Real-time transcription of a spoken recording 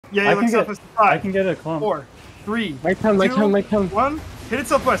Yeah, look southwest. 5. I can get a clump. 4, 3, My turn. 1. Hit it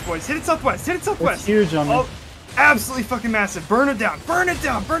southwest, boys. Hit it southwest. Hit it southwest. It's huge on me. Absolutely fucking massive. Burn it down. Burn it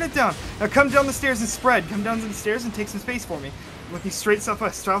down. Burn it down. Now come down the stairs and spread. Come down the stairs and take some space for me. Looking straight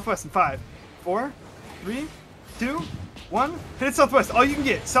southwest. Southwest in 5, 4, 3, 2, 1. Hit it southwest. All you can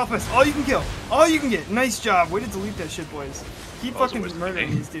get. Southwest. All you can kill. All you can get. Nice job. Way to delete that shit, boys. Keep fucking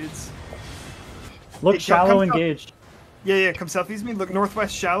murdering these dudes. Look shallow engaged. Yeah. Come southeast me. Look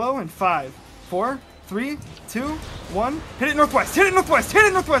northwest shallow in 5, 4, 3, 2, 1. Hit it northwest. Hit it northwest. Hit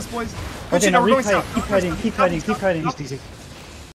it northwest, boys. Okay, now now we're going south. keep hiding. South.